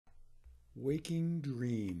Waking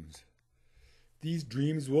dreams. These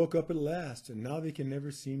dreams woke up at last, and now they can never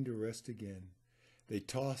seem to rest again. They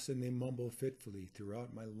toss and they mumble fitfully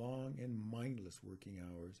throughout my long and mindless working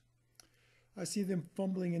hours. I see them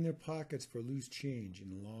fumbling in their pockets for loose change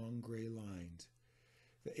in long gray lines,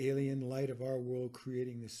 the alien light of our world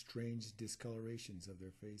creating the strange discolorations of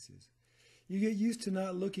their faces. You get used to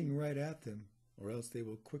not looking right at them, or else they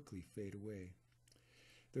will quickly fade away,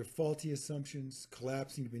 their faulty assumptions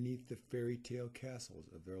collapsing beneath the fairy tale castles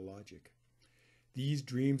of their logic. These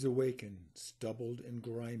dreams awaken, stubbled and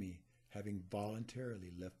grimy, having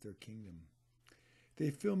voluntarily left their kingdom.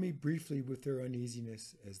 They fill me briefly with their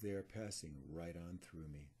uneasiness as they are passing right on through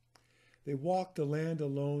me. They walk the land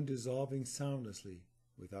alone, dissolving soundlessly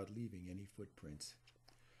without leaving any footprints.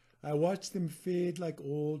 I watch them fade like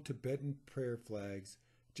old Tibetan prayer flags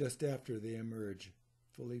just after they emerge,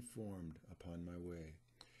 fully formed, upon my way.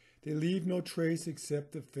 They leave no trace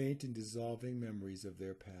except the faint and dissolving memories of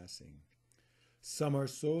their passing. Some are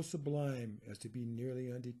so sublime as to be nearly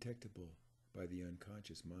undetectable by the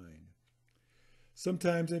unconscious mind.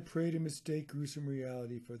 Sometimes I pray to mistake gruesome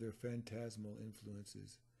reality for their phantasmal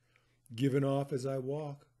influences. Given off as I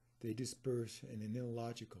walk, they disperse in an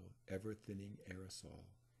illogical, ever-thinning aerosol.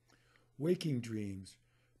 Waking dreams,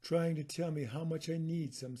 trying to tell me how much I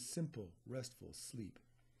need some simple, restful sleep.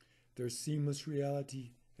 Their seamless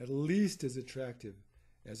reality at least as attractive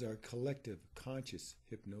as our collective conscious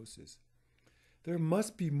hypnosis. There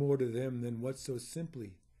must be more to them than what so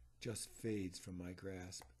simply just fades from my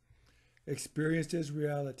grasp. Experienced as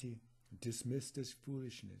reality, dismissed as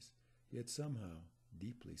foolishness, yet somehow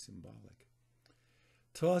deeply symbolic.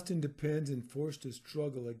 Tossed into pens and forced to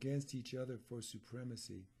struggle against each other for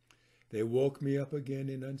supremacy, they woke me up again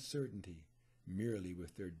in uncertainty, merely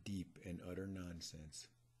with their deep and utter nonsense.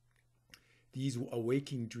 These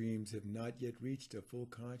awaking dreams have not yet reached a full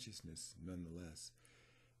consciousness, nonetheless.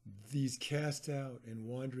 These cast out and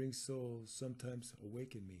wandering souls sometimes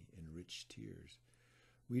awaken me in rich tears.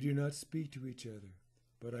 We do not speak to each other,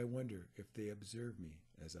 but I wonder if they observe me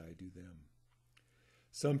as I do them.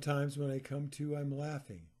 Sometimes when I come to, I'm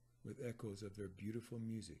laughing with echoes of their beautiful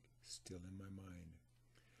music still in my mind.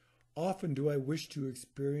 Often do I wish to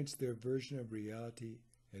experience their version of reality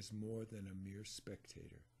as more than a mere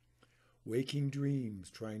spectator. Waking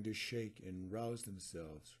dreams trying to shake and rouse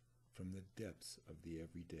themselves from the depths of the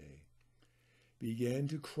everyday. Began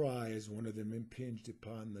to cry as one of them impinged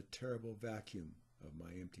upon the terrible vacuum of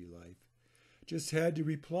my empty life. Just had to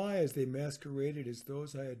reply as they masqueraded as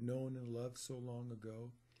those I had known and loved so long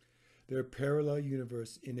ago. Their parallel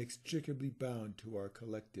universe inextricably bound to our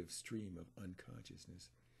collective stream of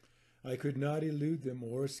unconsciousness. I could not elude them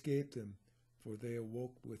or escape them, for they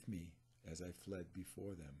awoke with me as I fled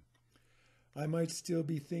before them. I might still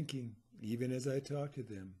be thinking, even as I talked to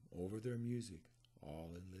them, over their music, all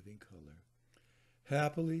in living color.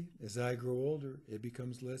 Happily, as I grow older, it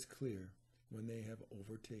becomes less clear when they have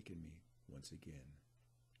overtaken me once again.